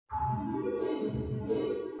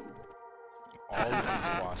all of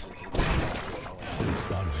these bosses.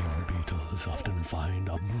 Browsing beetles often find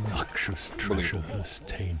obnoxious treasures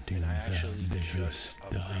tainting I their actually delicious just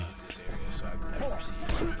uploaded this area, so I've never seen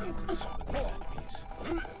some of these enemies.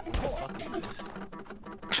 What the fuck is this?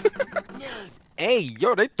 Hey,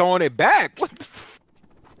 yo, they throwing it back. What the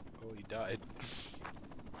Oh, he died.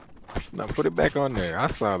 No, put it back on there. I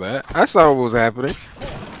saw that. I saw what was happening.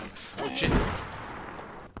 Oh shit.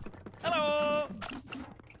 Hello.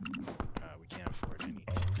 We can't afford any.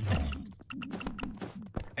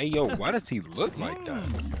 Hey, yo, why does he look like that?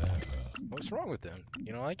 What's wrong with him?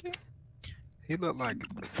 You don't like it? He looked like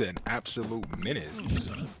an absolute menace.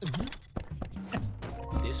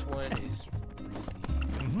 This one is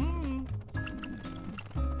really...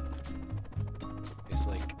 It's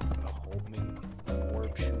like a homing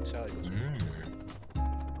orb shoots out. It goes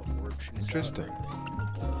an orb shoots Interesting. out, and the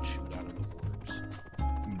bullets shoot out of the orbs.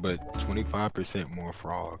 But 25% more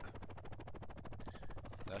frog.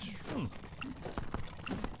 That's true.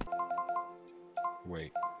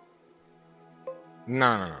 Wait.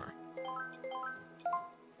 No.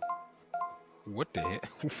 What the heck?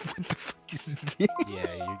 What the fuck is this?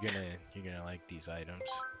 Yeah, you're gonna like these items.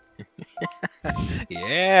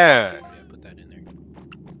 Yeah. Yeah, put that in there.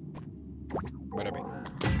 What I mean?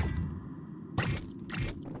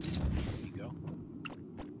 There you go.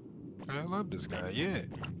 I love this guy. Yeah.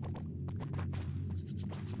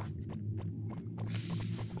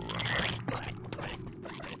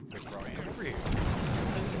 Over here.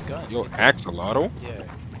 Look at these guns. Yo, axolotl. Yeah.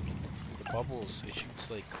 The bubbles, it shoots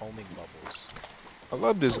like homing bubbles. I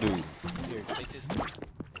love this dude. Here, take this.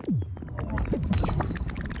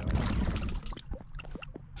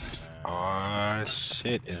 Aw,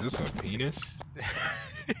 shit. Is this a penis?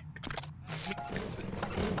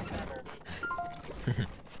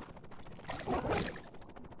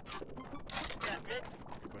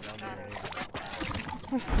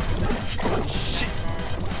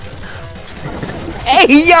 Hey,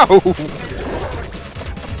 yo!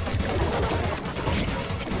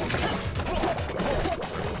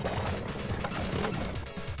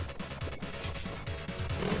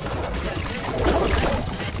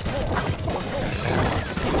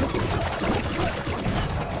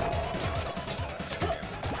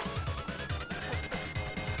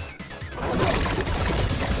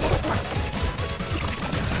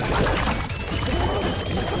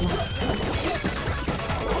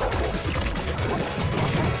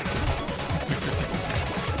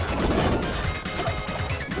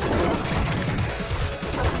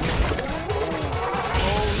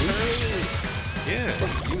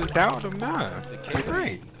 Doubt him now. That's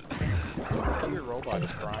great. Your robot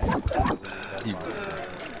is crying.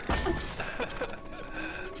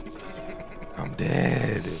 I'm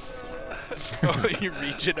dead. Oh, you're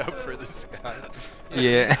reaching up for this guy.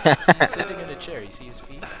 Yeah. He's sitting in a chair. You see his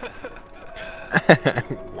feet?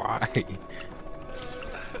 Why? I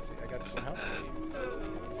got some help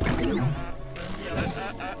for you.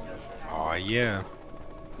 Oh yeah.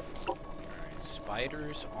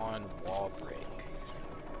 Spiders on wall break.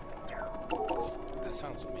 That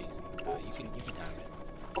sounds amazing. You can have it.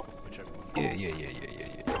 Whichever one. Yeah.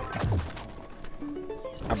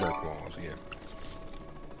 I break walls, yeah.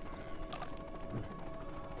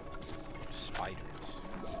 Spiders.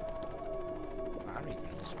 I don't even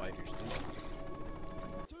know what spiders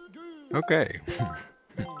do. Okay. Yeah,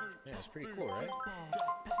 it's pretty cool, right?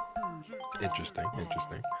 Interesting.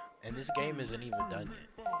 And this game isn't even done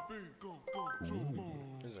yet. Ooh.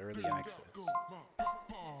 This is early access.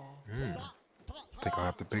 I think I'll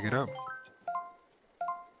have to pick it up.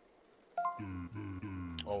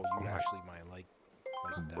 Oh, you actually might like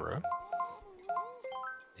that. Bruh. One.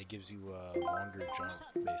 It gives you a longer jump,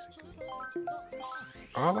 basically.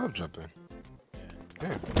 Oh, I love jumping.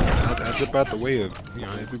 Yeah. I jump out the way of,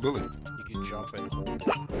 every bullet. You can jump and hold.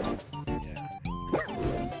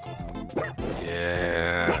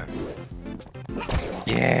 Yeah.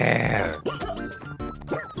 Yeah.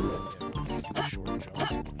 Short jump.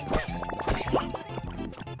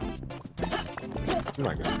 I'm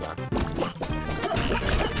not gonna die.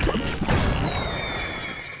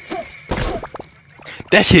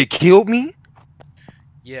 That shit killed me?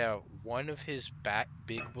 Yeah, one of his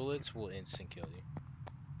big bullets will instant kill you.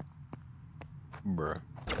 Bruh.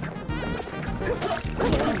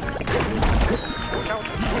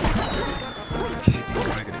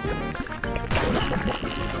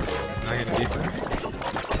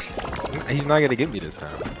 He's not gonna get me this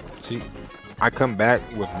time. See, I come back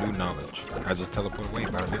with new knowledge. I just teleport away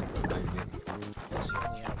about him.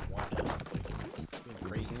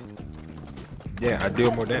 Yeah, I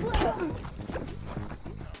deal more damage.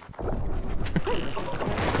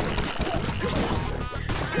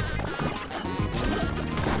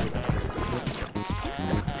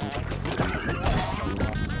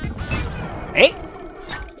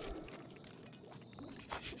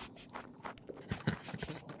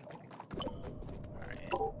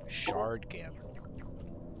 shard gamble.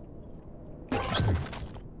 Interesting.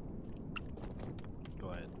 Go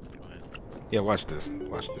ahead. Go ahead. Yeah, watch this.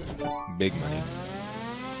 Watch this. Big money.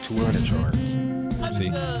 200 shards. See?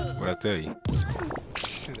 What I tell you?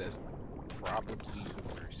 That's probably the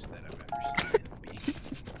worst that I've ever seen in a beat.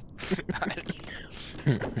 I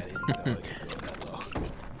didn't know it could go that low.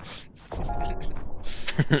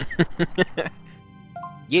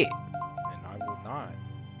 Yeah. And I will not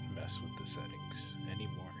mess with the settings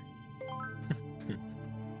anymore.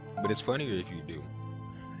 But it's funnier if you do.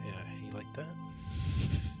 Yeah, you like that?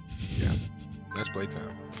 Yeah. That's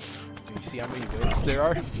playtime. Do you see how many wins there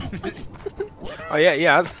are? Oh yeah,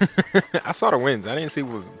 yeah. I saw the wins. I didn't see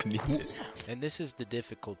what was beneath it. And this is the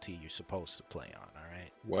difficulty you're supposed to play on,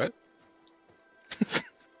 alright? What?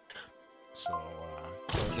 So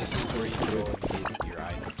this is where you go and get your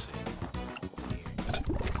items in. Here.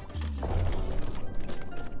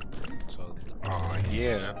 So Oh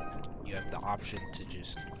yeah. you have the option to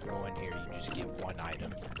just go in here, you just get one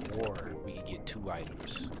item, or we can get 2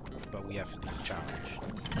 items, but we have to do the challenge.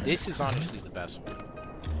 This is honestly the best one.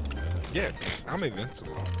 Yeah, I'm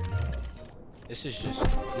invincible. This is easy. You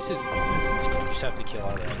just have to kill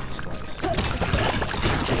all the enemies twice.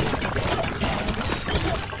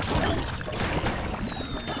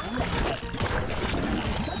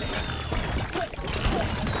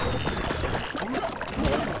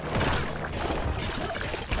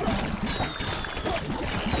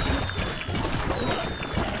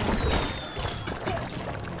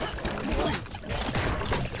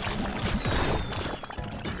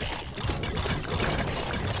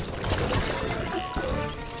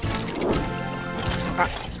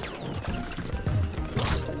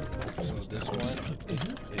 So this one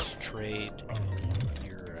is trade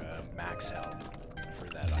your max health for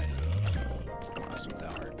that item. That's what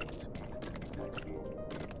that heart means.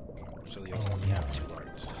 So you only have 2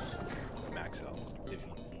 hearts. Max health. If you,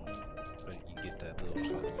 but you get that little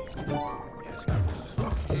fucking. Yeah, it's not.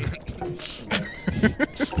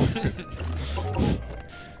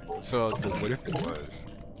 So What if it was?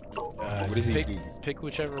 What does he do? pick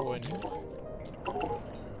whichever one you want.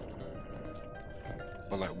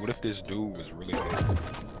 But like, what if this dude was really good?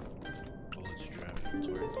 Bullets travel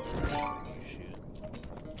toward the direction you shoot.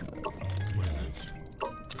 What is this?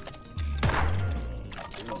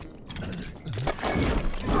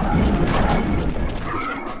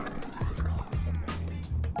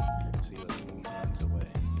 See, like, he runs away.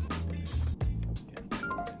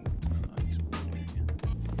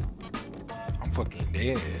 I'm fucking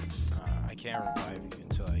dead. I can't revive you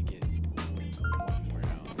until I get one more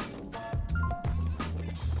out.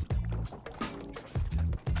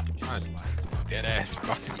 God, dead ass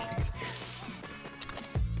fucking.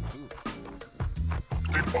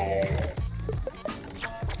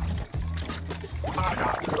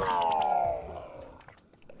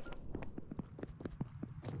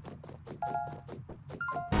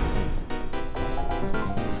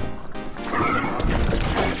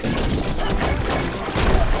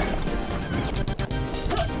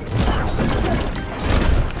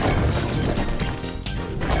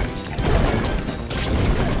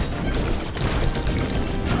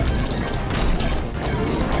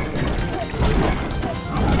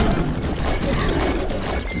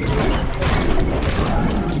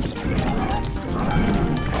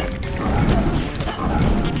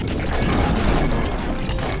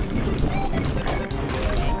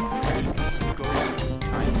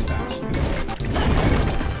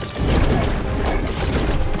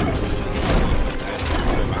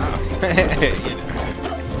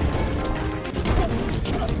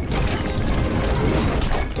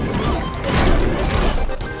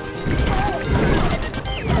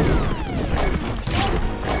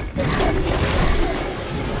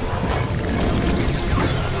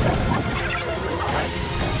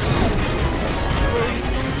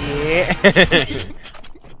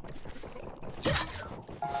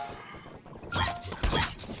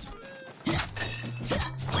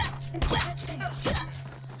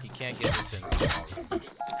 He can't get this in this wall.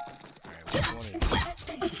 Alright, what do you want to do?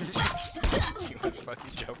 You want to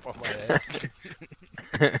fucking jump on my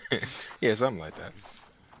head? Yeah, something like that.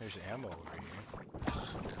 There's ammo over here.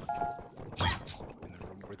 In the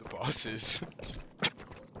room where the boss is.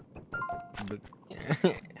 But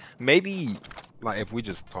maybe, like, if we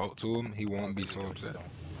just talk to him, he won't be so upset.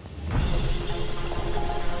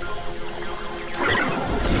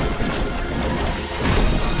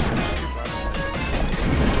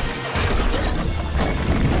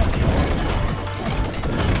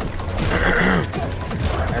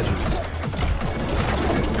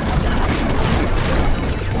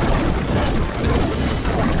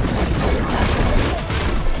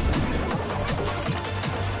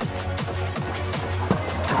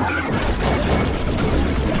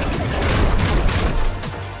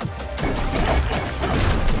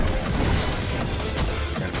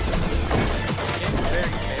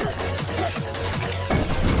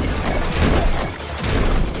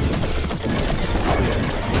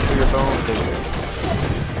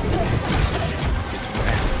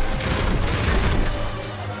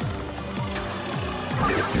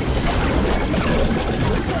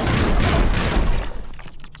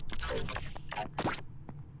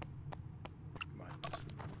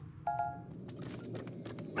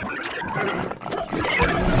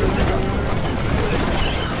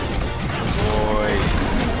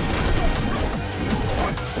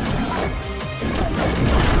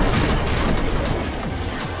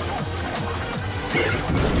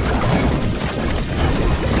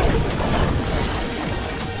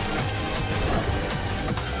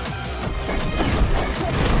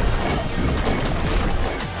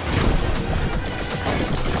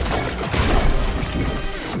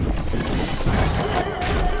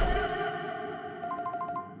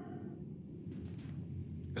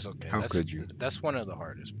 It's okay. How could you? That's one of the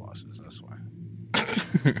hardest bosses. That's why.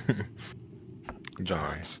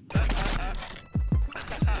 Johns.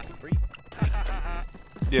 Breathe.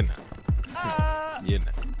 You know. You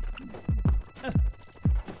know.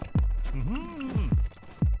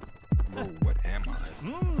 Bro, what am I?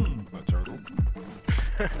 A turtle?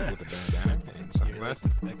 With a bandana and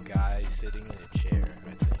sunglasses? A guy sitting in a chair,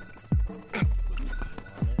 I think. With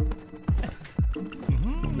a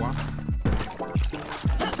wheel on it. Wow.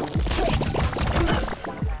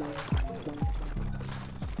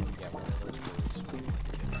 Yeah, one of those wheels.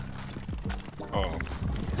 Oh.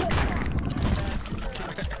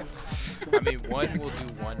 I mean, one will do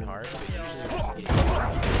one heart, but usually when you get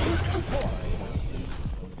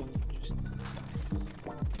just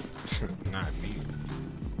Not me.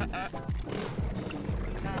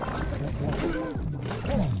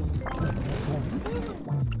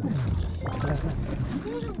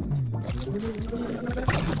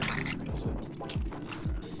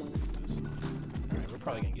 Alright, we're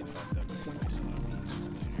probably gonna get fucked up anyway,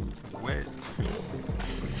 so What?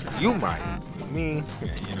 You might. Me,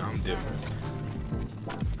 yeah, you know, I'm different.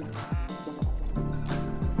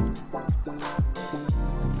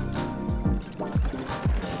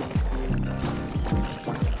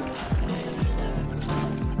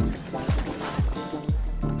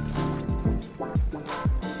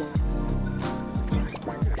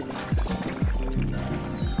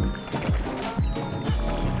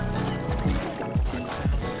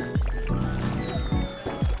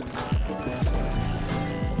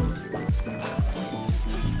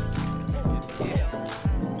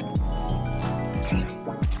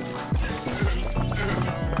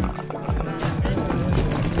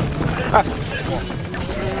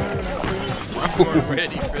 we're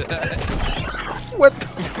ready for that. What the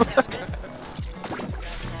fuck?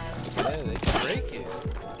 Yeah, they can break it.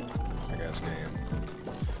 I got scammed.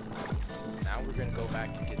 Now we're gonna go back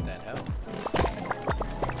and get that help.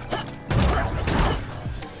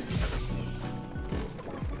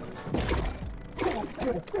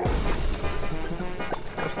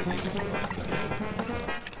 That's the easy one.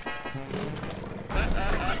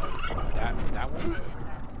 That one?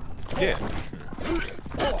 Yeah.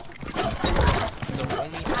 The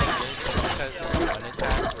only thing is because of one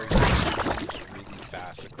attack where he moves really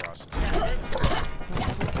fast across the screen.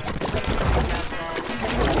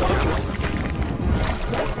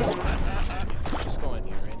 Just go in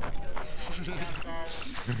here right now.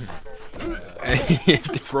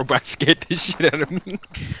 The robot scared the shit out of me.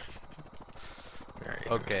 Alright,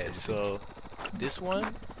 Okay, so this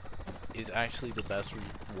one is actually the best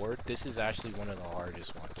reward. This is actually one of the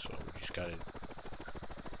hardest ones, so we just gotta...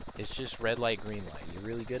 It's just red light, green light. You're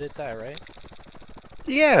really good at that, right?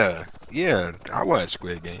 yeah, yeah, I watch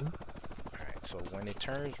Squid Game. Alright, so when it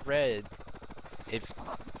turns red, if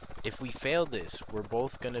we fail this, we're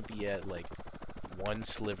both gonna be at like one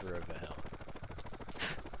sliver of a health.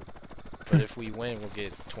 But if we win, we'll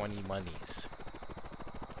get 20 monies.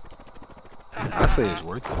 I say it's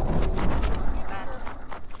worth it.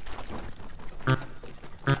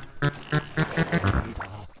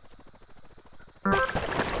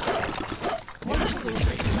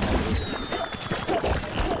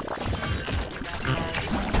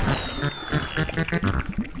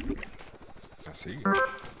 I see it.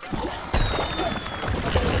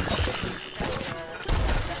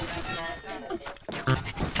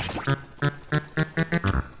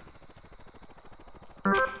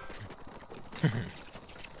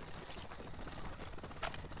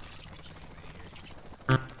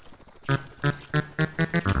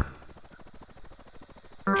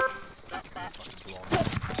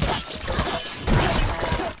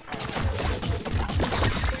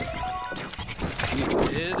 We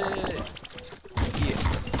did it! Yeah.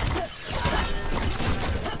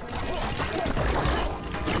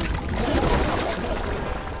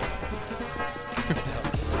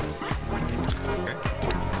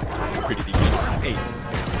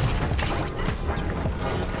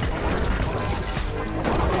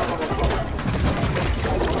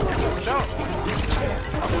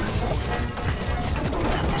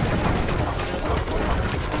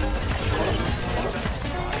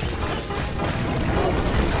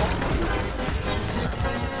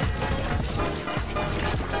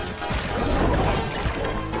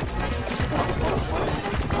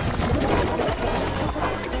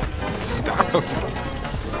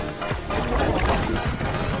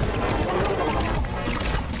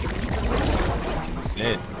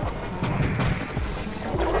 dead.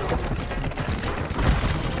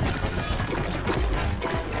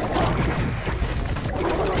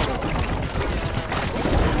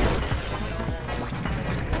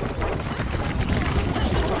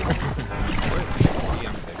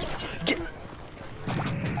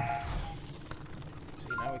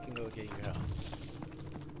 See, now we can go get your health.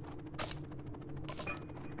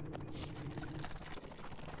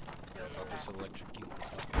 I'll just electrocute the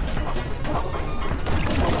fuck.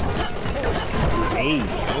 Hey,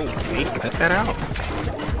 oh, hey, cut that out.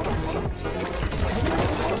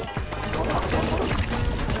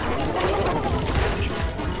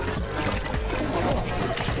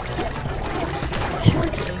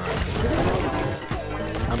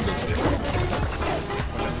 I'm doing different.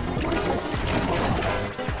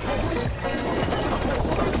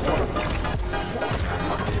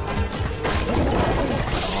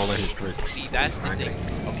 All of his tricks. See, that's the thing.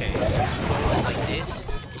 Okay, like this,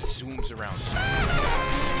 he zooms around.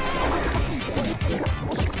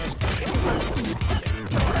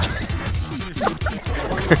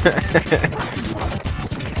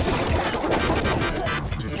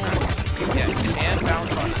 Yeah, you can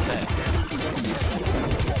bounce on his head.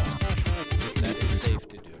 That is safe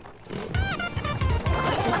to do.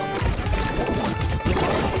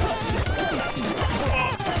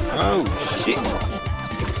 Oh, shit.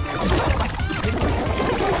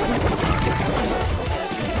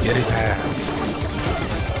 Get his ass.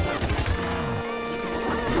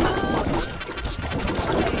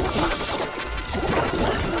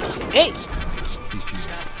 Hey!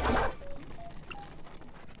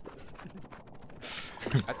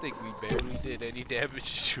 I think we barely did any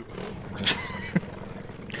damage to him.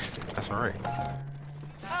 That's alright.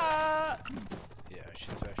 Yeah,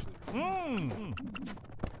 she's actually.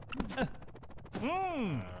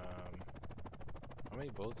 How many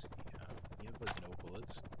bullets do you have? You have like no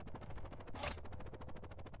bullets.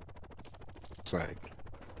 It's like,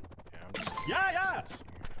 Yeah, I'm just.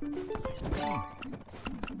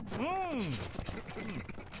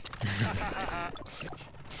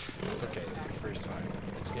 It's okay. It's your first time.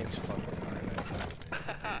 This game's fucking hard.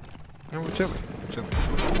 no, we're chilling. Chilling.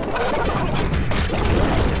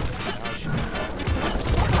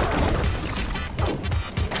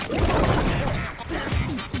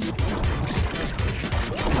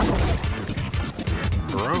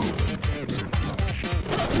 Bro.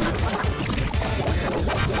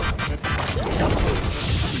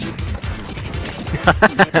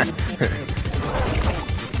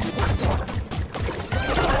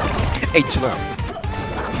 Hey, chill out.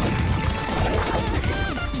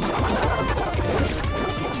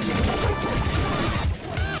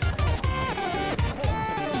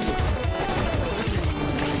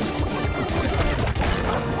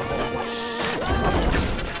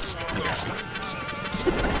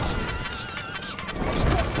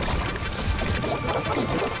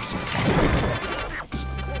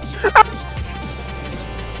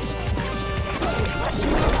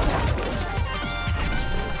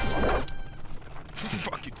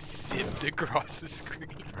 Fucking zipped across the screen.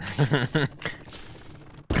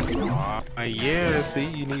 Yeah, see,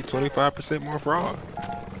 you need 25% more fraud.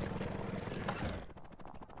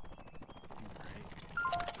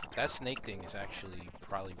 That snake thing is actually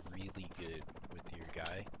probably really good with your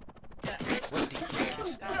guy. What do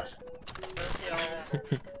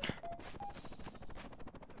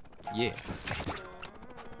you Yeah.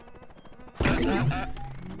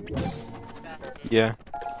 Yeah,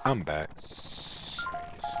 I'm back. As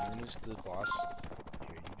soon as the boss,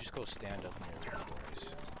 here, you just go stand up near the boys.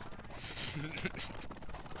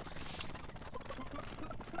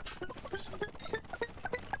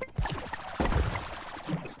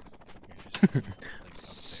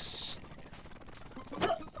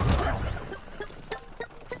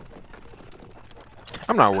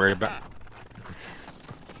 I'm not worried about.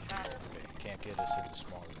 Okay, can't get us in the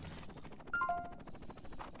small room.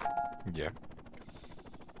 Yeah.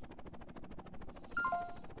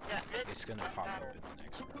 It's gonna pop up in the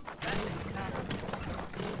next room.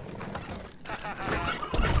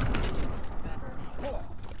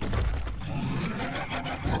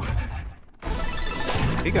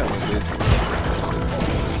 He got one, dude.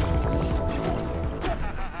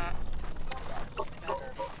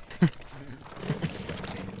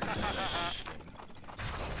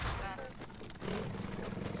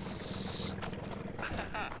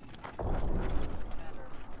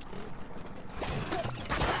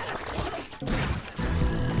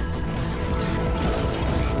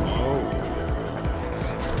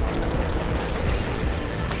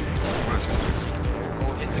 Go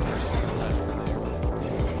hit the person on the left.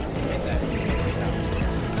 Hit that.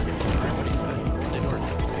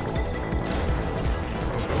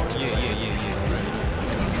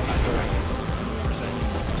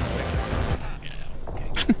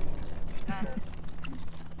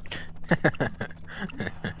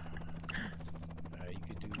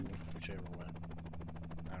 shit rolling.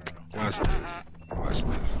 I don't know. Watch this. Watch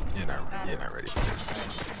this. You're not ready for this.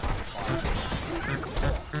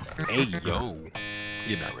 Hey yo.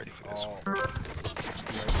 You're not ready for this one.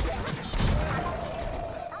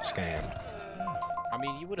 Scammed. I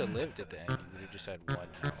mean, you would have lived at the end. You would have just had 1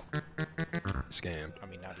 health. Scammed. I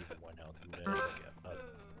mean, not even 1 health. You would have had like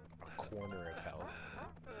a corner of health.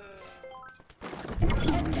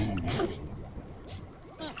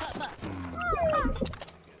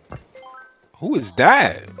 Who is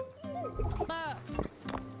that?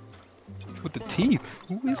 With the teeth.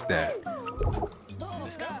 Who is that?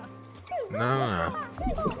 This guy? Nah.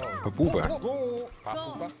 Babuba.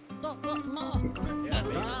 Papuba? Yeah,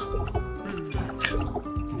 maybe.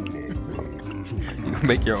 You can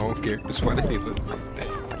make your own characters. Why does he look like that?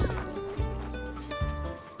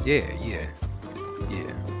 Yeah.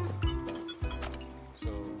 So,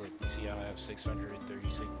 look, you see how I have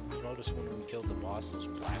 636? You notice when we killed the boss, those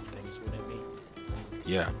black things went at me?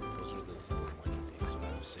 Yeah. Those are the little money things, so I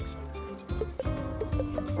have 600.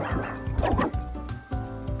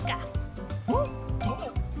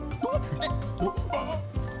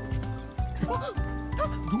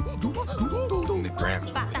 The gram.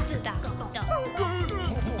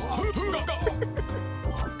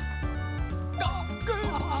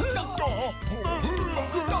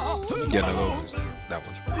 Yeah, no, those. That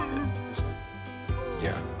one's pretty good.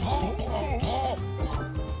 Yeah.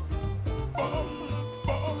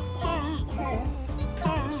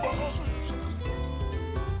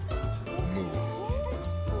 Move.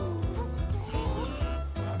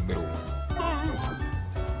 Middle.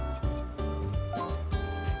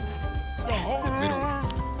 Middle.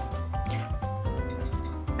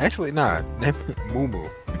 Actually, nah. Moo Moo.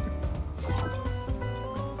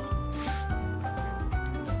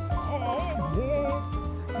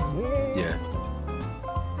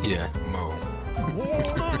 Yeah, Mo.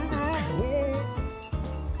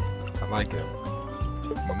 I like him.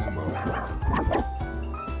 Mo.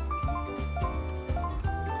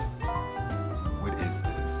 What is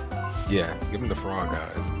this? Yeah, give him the frog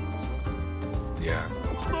eyes. Yeah.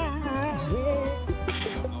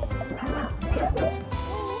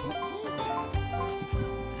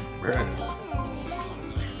 Bruh.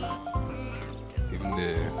 Give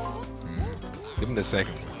him the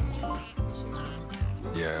second one.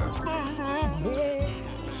 Yeah.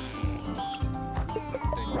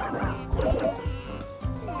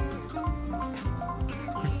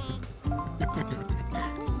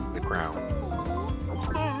 The crown.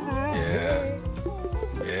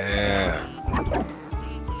 Yeah.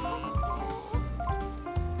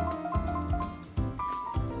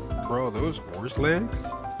 Bro, those horse legs?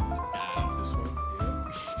 This one?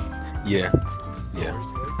 Yeah.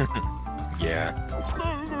 Horse leg? Yeah.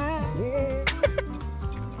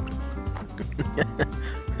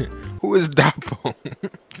 Who is Dapo?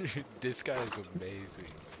 This guy is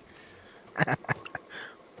amazing.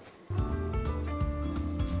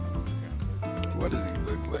 Why does he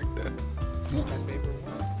look like that? My favorite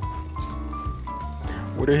one.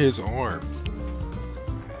 What are his arms?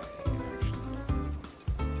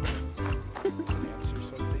 Dance or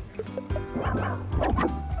something.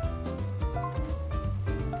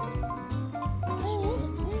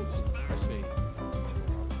 I say.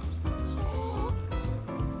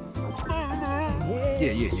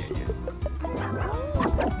 Yeah.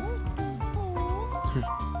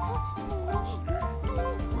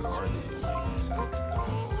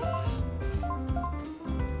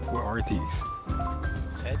 What are these?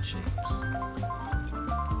 Head shapes.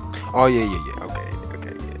 Oh yeah. Okay,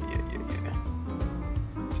 yeah.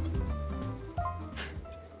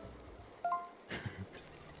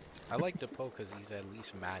 I like Depo because he's at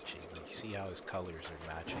least matching. Like, you see how his colors are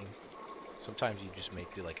matching? Sometimes you just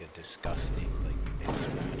make it like a disgusting, like,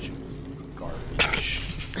 mismatch of garbage.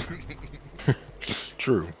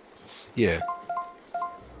 True. Yeah.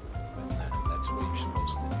 But that's what you're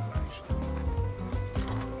supposed to do, actually.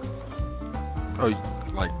 Oh,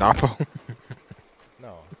 like Dapo?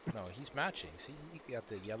 No, he's matching. See, you got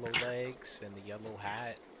the yellow legs and the yellow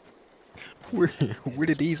hat. Where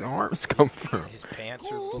did these arms come from? His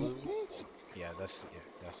pants are blue. Yeah, that's the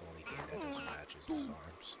only thing that just matches his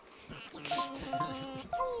arms. He's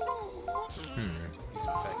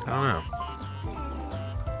infected. I don't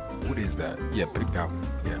know. What is that? Yeah, pick that one.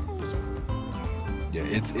 Yeah. This one. Yeah,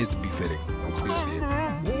 it's befitting. You'll see it.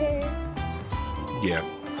 Yeah.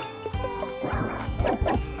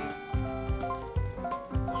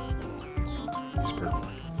 It's perfect.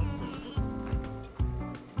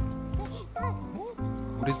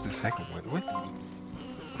 What is the second one? What?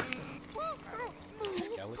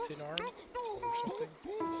 Skeleton arm or something?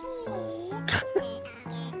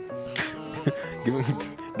 Give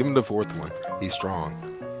him the fourth one. He's strong.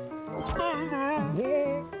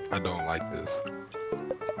 I don't like this.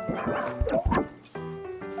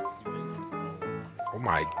 Oh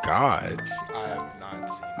my god. I have not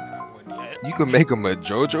seen that one yet. You can make him a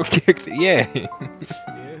JoJo character? Yeah. Yeah.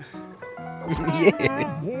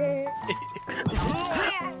 Yeah.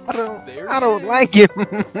 There I he don't is. like him.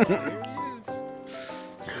 There he is.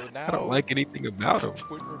 So now, I don't like anything about him.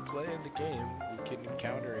 when we're playing the game, we can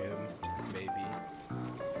encounter him, maybe.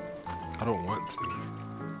 I don't want to.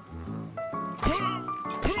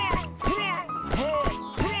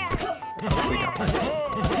 We got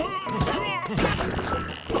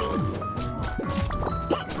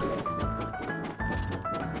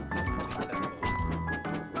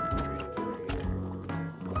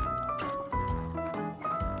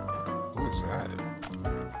Who's that?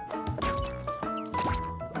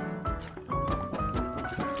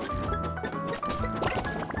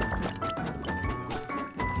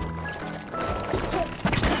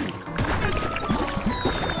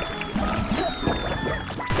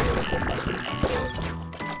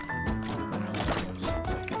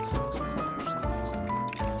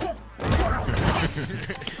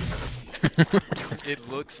 It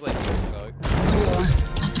looks like it sucks.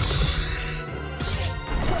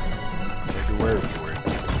 Take your word for it.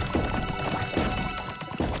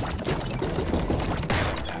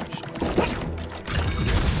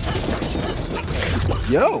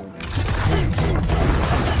 Yo!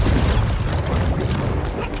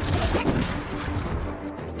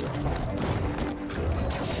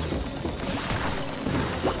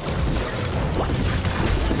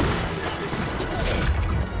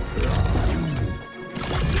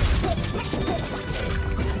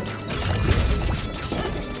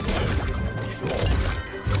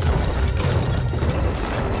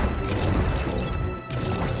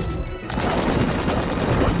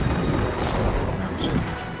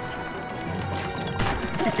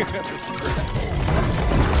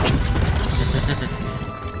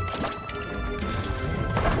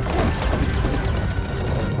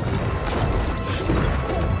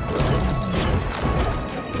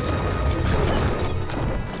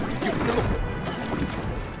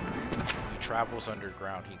 Travels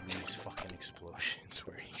underground, he leaves fucking explosions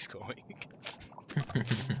where he's going.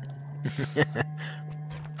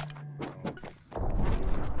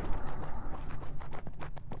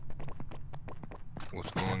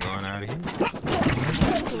 What's going on out here?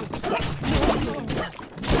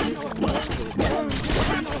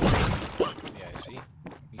 Yeah, see?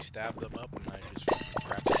 You stabbed them up and I just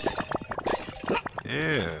grabbed it.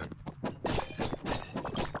 Yeah.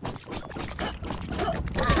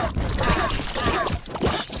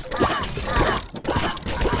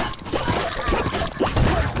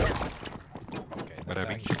 Okay, But that's I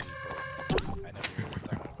mean- actually broke. I never really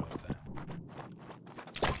thought about that.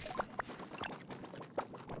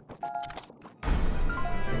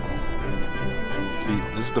 See,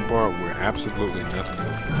 this is the part where absolutely nothing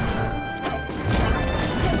goes wrong.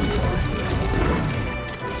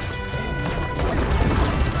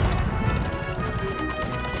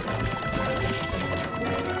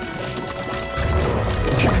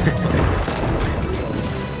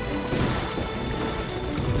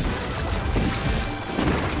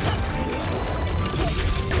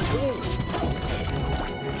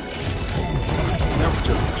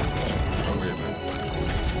 Oh, wait a minute.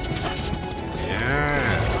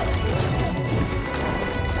 Yeah.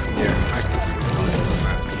 Yeah, I can see what's going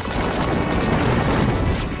on.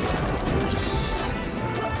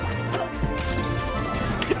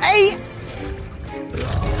 Hey!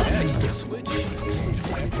 Yeah, you can switch.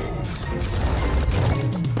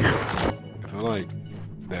 I feel like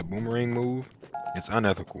that boomerang move is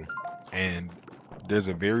unethical, and there's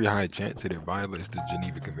a very high chance that it violates the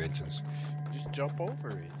Geneva Conventions. Just jump over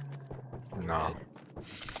it. Nah.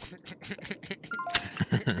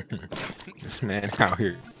 This man out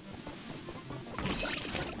here. Hey,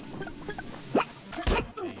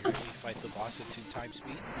 you ready to fight the boss at 2x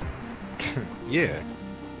speed? Yeah.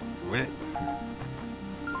 What?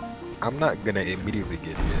 I'm not gonna immediately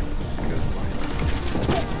get hit because like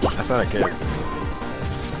that's not a character.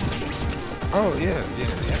 Oh yeah,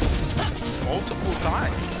 yeah. Multiple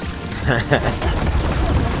times.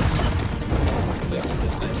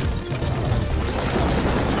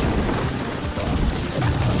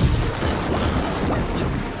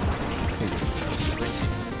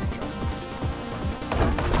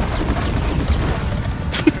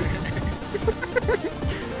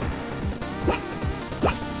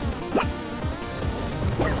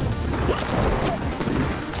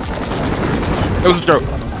 It was a joke.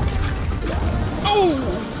 Oh,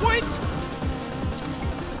 what?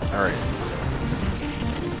 Alright.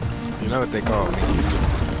 know what they call me.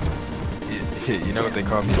 You know what they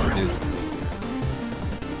call me on business.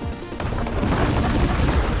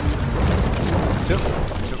 Chill.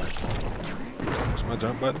 What's my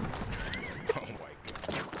jump button? Oh my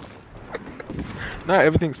god. Nah,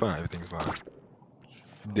 everything's fine. Everything's fine.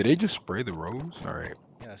 Did they just spray the rose? Alright.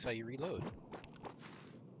 Yeah, that's how you reload.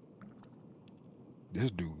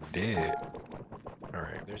 This dude dead.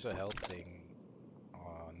 Alright. There's a health thing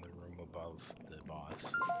on the room above the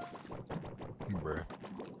boss. Bruh.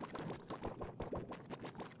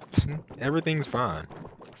 Everything's fine.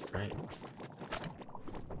 Right?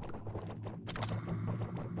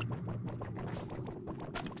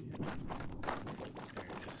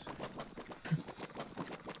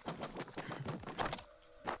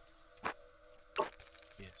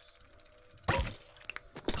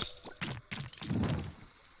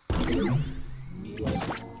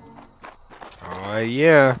 Oh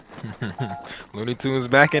yeah. Looney Tunes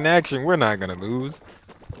back in action. We're not gonna lose.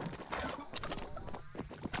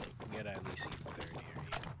 You gotta at least see the third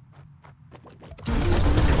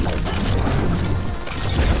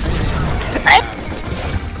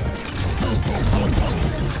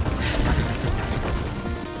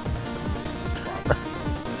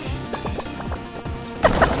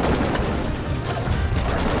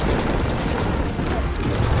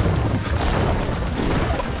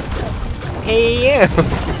Hey yeah.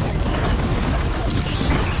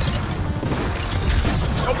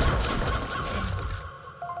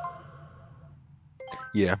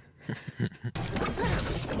 Yeah.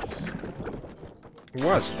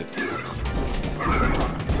 Watched it.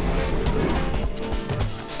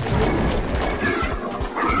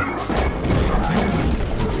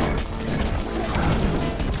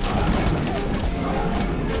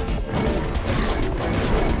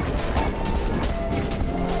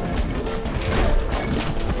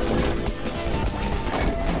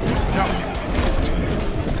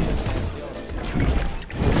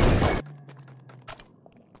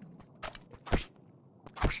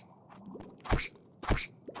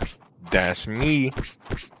 That's me.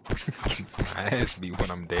 My ass be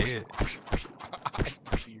when I'm dead.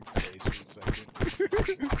 I see your face for a second.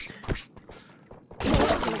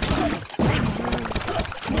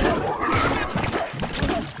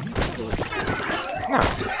 Nah.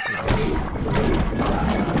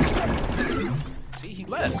 See, he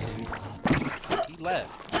left. He left.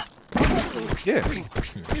 Yeah.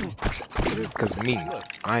 Because me, Look.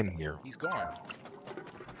 I'm here. He's gone.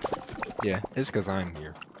 Yeah, it's because I'm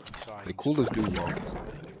here. He saw The him. coolest dude walking.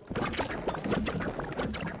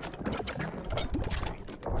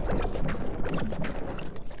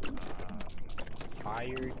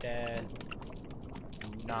 Fire death. Do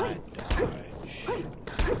not dodge.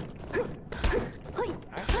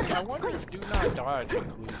 Actually, I wonder if do not dodge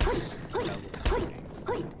includes teleporting.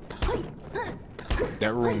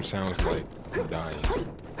 That room sounds like dying.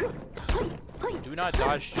 Do not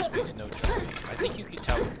dodge just means no jumping. I think you can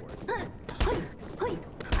teleport.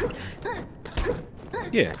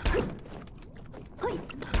 Yeah.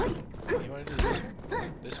 You wanna do this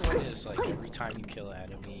one? This one is like every time you kill an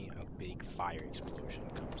enemy, a big fire explosion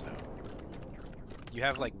comes out. You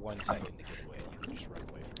have like 1 second to get away. You can just run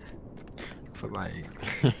away from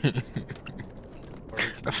it.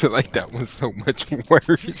 I feel like that was so much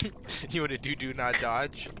worse. You wanna do not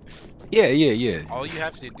dodge? Yeah. All you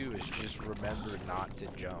have to do is just remember not to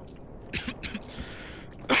jump.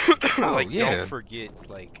 Oh, Like, yeah. don't forget,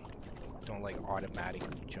 like, don't like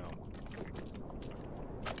automatically jump.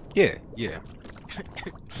 Yeah. You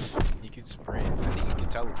can sprint. I think you can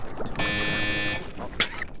teleport too.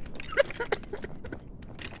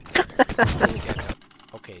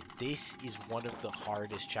 Okay, this is one of the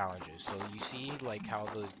hardest challenges. So you see, like, how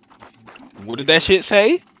What did that shit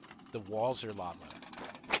say? the walls are lava.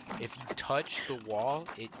 If you touch the wall,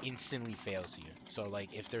 it instantly fails you. So,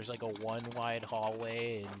 like, if there's like a 1 wide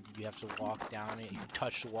hallway and you have to walk down it, you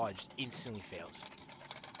touch the wall, it just instantly fails.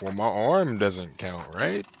 Well, my arm doesn't count,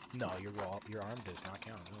 right? No, your arm does not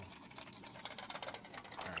count. No.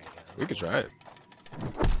 All right, yeah, We could try it.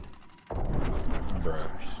 Of Bruh.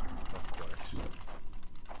 course.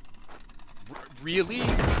 Really?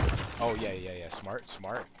 Oh yeah. Smart.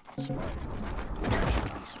 Actually,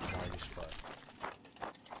 smart as fuck.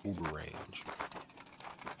 Uber range.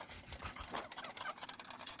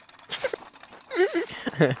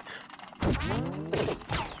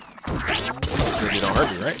 You don't hurt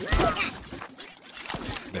me, right?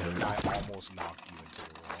 There we go. I almost knocked you into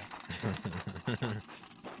the wall.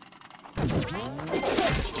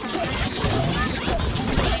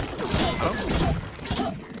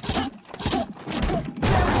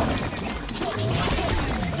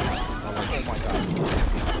 Oh my god.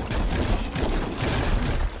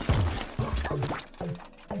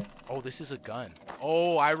 Oh, this is a gun.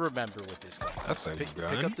 Oh, I remember what this gun is. That's a Pick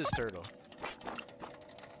gun. up this turtle.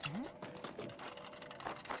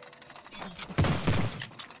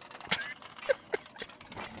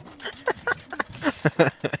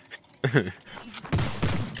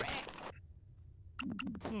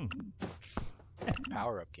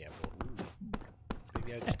 Power up gamble. Ooh.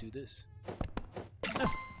 Maybe I just do this.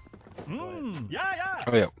 Yeah.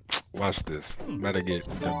 Oh yeah, watch this. Better get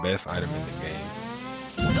the best item in the game.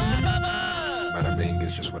 Bada bing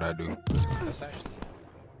is just what I do. That's actually.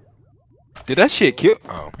 Did that shit kill?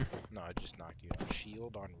 Oh. No, I just knocked you out.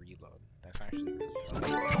 Shield on reload. That's actually really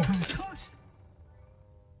hard.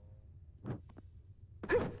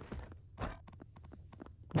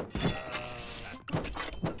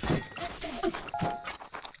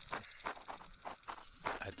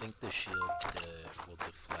 I think the shield will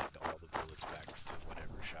deflect all the bullets back to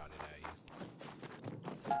whatever shot it at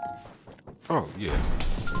you. Oh yeah.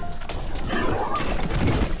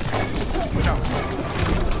 Watch out!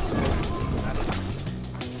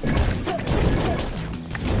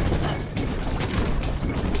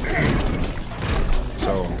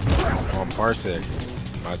 So on Parsec,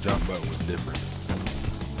 my jump button was different.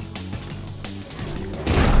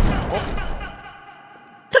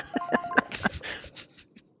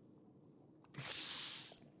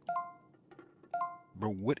 Bro,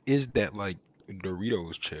 what is that like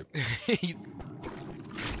Doritos chip?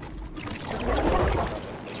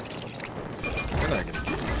 They're not gonna get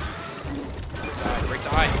me. Break the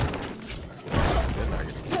eye. They're not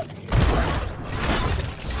gonna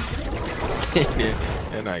get me.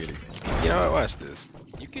 They're not gonna get me. You know what? Watch this.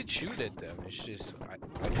 You could shoot at them. It's just I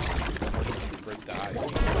just want you to break the eye.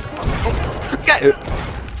 Got it.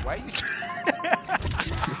 Why you?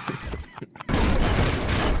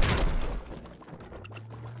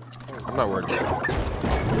 I'm not worried about it.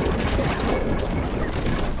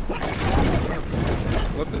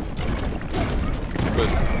 Flip it. But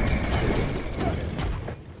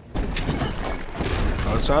I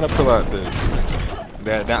was trying to pull out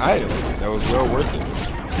that item. That was well worth it.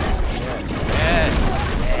 Yes.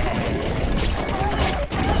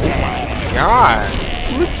 Oh my god!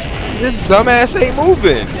 This dumbass ain't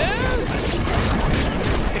moving.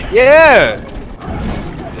 Yeah.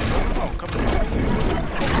 Oh, come on.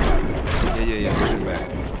 Yeah. Bring it back,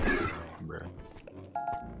 bruh.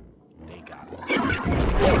 They got it.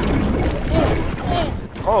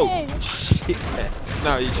 Oh shit!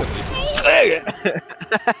 No, you should.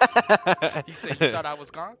 He said you thought I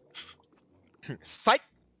was gone? Psych.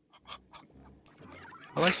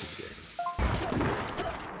 I like this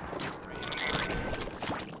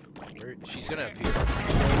game. She's gonna appear.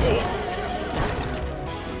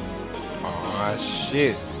 Aw,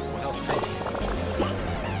 shit. What else?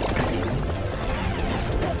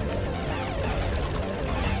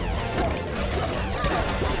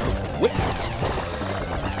 What?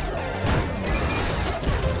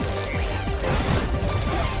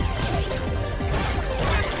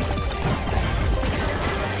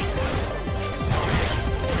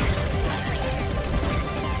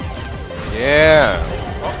 Yeah.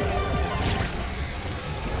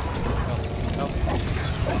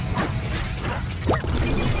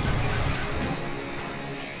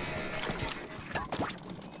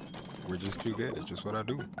 We're just too good. It's just what I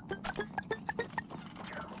do.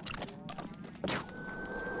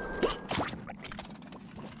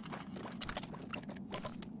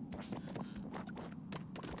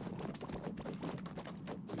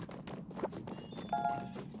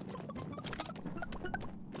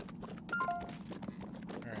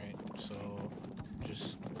 Alright, so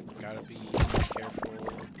just gotta be careful.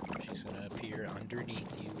 She's gonna appear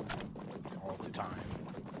underneath you all the time.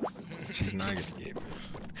 She's not gonna get me.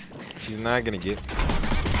 She's not gonna get me.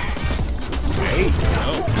 Hey,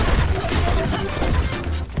 no.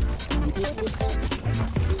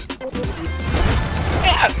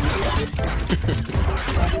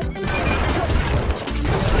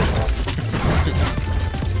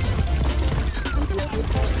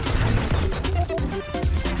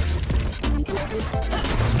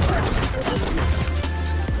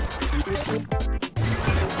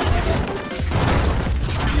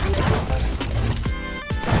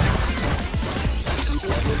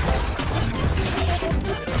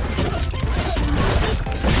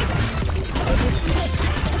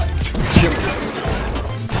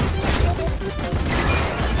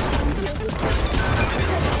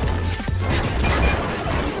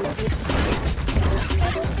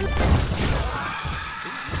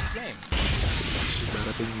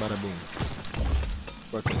 Bada boom.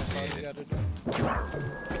 Fuck his That's all you head. gotta do.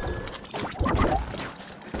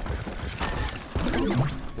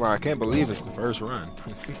 Well, I can't believe it's the first run.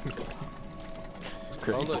 It's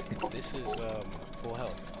crazy. Oh look, this is full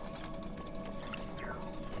health.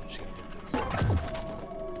 I'm just gonna get this.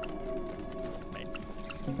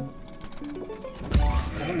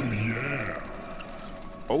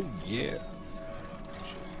 Oh yeah.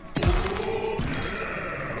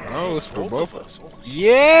 Oh, it's for both of us. Oh, shit.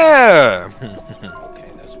 Yeah.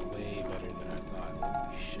 Okay, that's way better than I thought.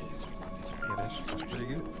 Holy shit. Yeah, that's pretty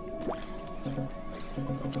good.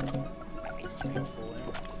 Full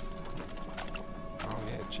ammo. Oh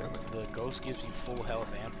yeah, chilling. The ghost gives you full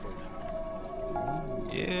health and full ammo.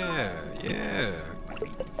 Yeah, yeah.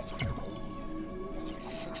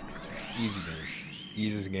 Easy game.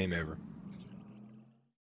 Easiest game ever.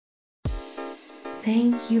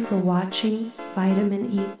 Thank you for watching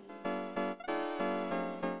Vitamin E.